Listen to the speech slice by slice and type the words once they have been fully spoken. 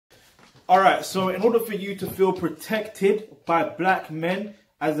Alright, so in order for you to feel protected by black men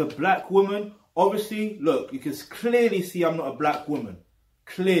as a black woman, obviously, look, you can clearly see I'm not a black woman.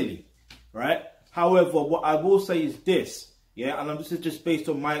 Clearly, right? However, what I will say is this, yeah, and this is just based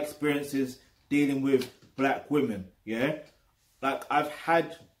on my experiences dealing with black women, yeah? Like, I've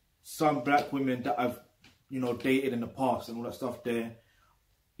had some black women that I've, dated in the past and all that stuff there,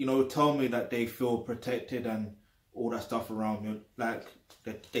 tell me that they feel protected and all that stuff around me. Like,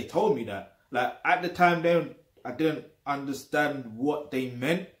 they told me that. Like, at the time then, I didn't understand what they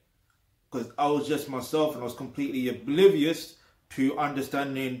meant because I was just myself and I was completely oblivious to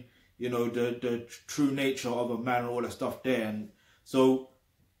understanding, the true nature of a man and all that stuff there. And so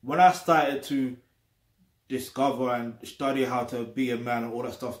when I started to discover and study how to be a man and all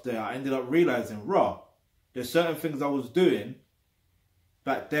that stuff there, I ended up realizing, there's certain things I was doing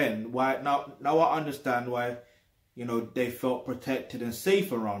back then. Why now I understand why, they felt protected and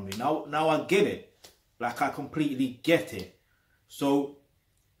safe around me. Now I get it. Like, I completely get it. So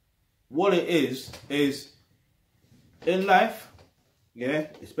what it is in life, yeah,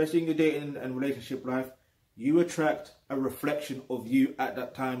 especially in your dating and relationship life, you attract a reflection of you at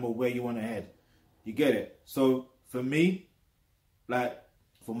that time or where you want to head. You get it? So for me, like,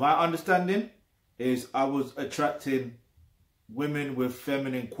 from my understanding, is I was attracting women with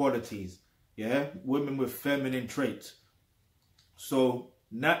feminine qualities, yeah, women with feminine traits. So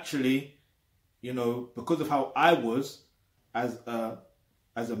naturally, because of how I was as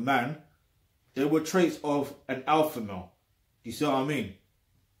a man, there were traits of an alpha male. You see what I mean?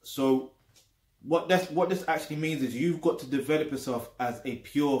 So what this actually means is you've got to develop yourself as a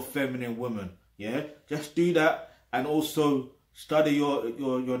pure feminine woman. Yeah, just do that, and also study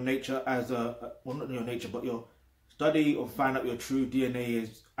your nature as well, not your nature, but your study or find out your true DNA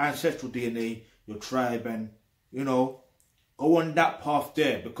is ancestral DNA, your tribe, and go on that path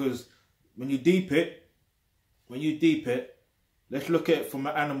there. Because when you deep it, let's look at it from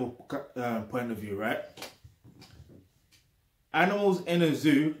an animal point of view, right? Animals in a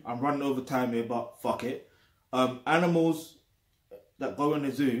zoo, I'm running over time here, but fuck it. Animals that go in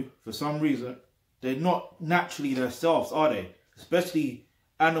a zoo, for some reason, they're not naturally themselves, are they? Especially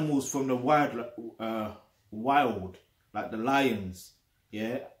animals from the wild, like the lions,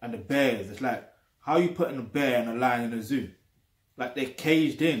 yeah, and the bears. It's like, how are you putting a bear and a lion in a zoo? Like, they're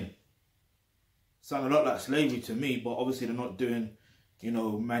caged in. Sound a lot like slavery to me, but obviously they're not doing,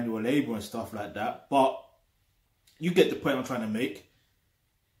 manual labor and stuff like that. But you get the point I'm trying to make.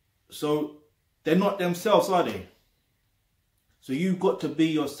 So they're not themselves, are they? So you've got to be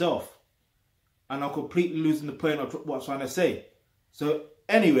yourself. And I'm completely losing the point of what I'm trying to say. So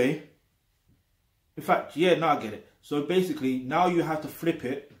anyway, in fact, yeah, now I get it. So basically, now you have to flip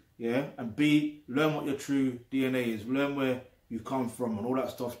it, yeah, and learn what your true DNA is, learn where you come from and all that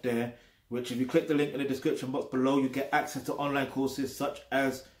stuff there, which if you click the link in the description box below, you get access to online courses such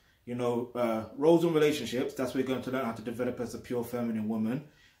as, roles and relationships. That's where you're going to learn how to develop as a pure feminine woman.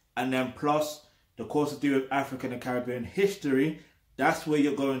 And then plus the courses to do with African and Caribbean history. That's where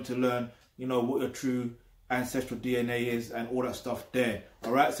you're going to learn, what your true ancestral DNA is and all that stuff there.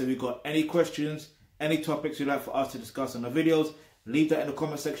 All right, so if you've got any questions, any topics you'd like for us to discuss in the videos, leave that in the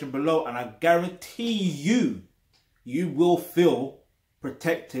comment section below, and I guarantee you will feel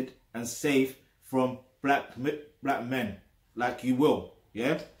protected and safe from black men. Like, you will,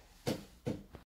 yeah?